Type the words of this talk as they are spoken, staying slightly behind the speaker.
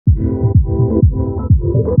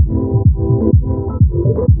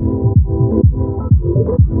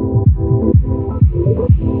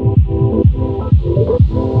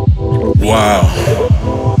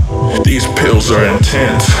pills are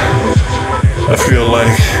intense. I feel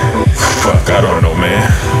like, fuck, I don't know, man.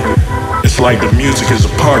 It's like the music is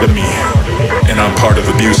a part of me, and I'm part of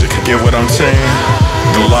the music. Get what I'm saying?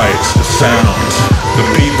 The lights, the sounds, the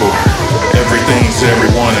people, everything's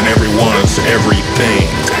everyone and everyone's everything.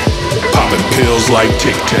 Popping pills like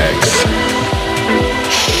Tic Tacs.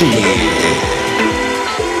 Shit.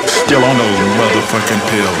 Still on those motherfucking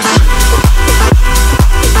pills.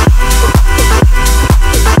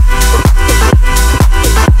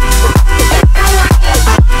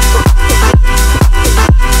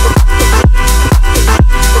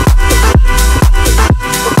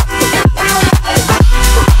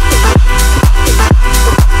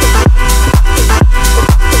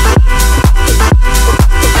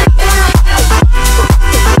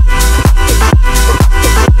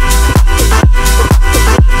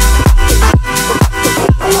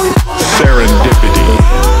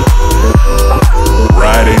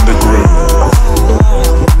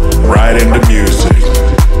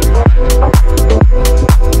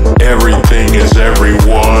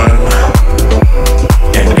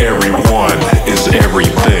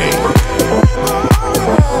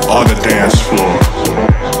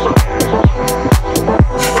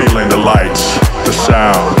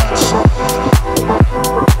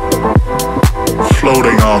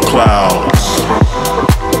 Floating on clouds,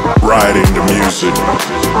 riding the music.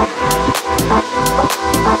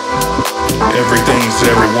 Everything's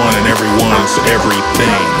everyone and everyone's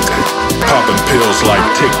everything. Popping pills like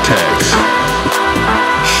Tic Tacs.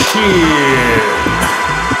 Shit.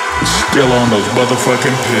 Still on those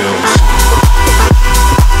motherfucking pills.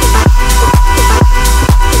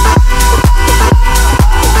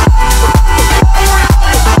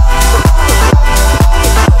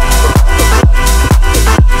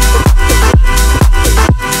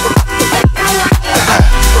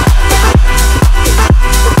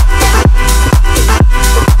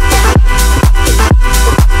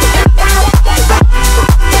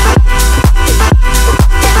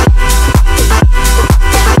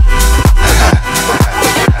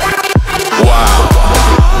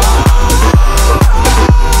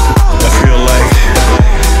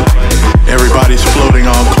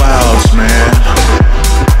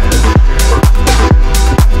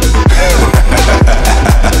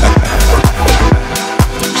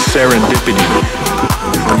 Serendipity.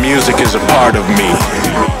 The music is a part of me,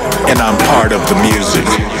 and I'm part of the music.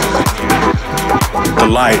 The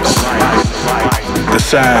lights, the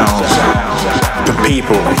sounds, the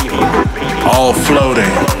people, all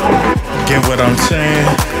floating. Get what I'm saying?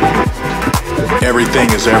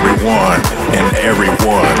 Everything is everyone, and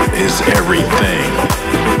everyone is everything.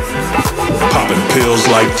 Popping pills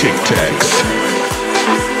like Tic Tacs.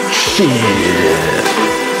 Shit.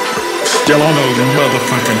 Still on those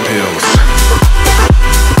motherfucking pills.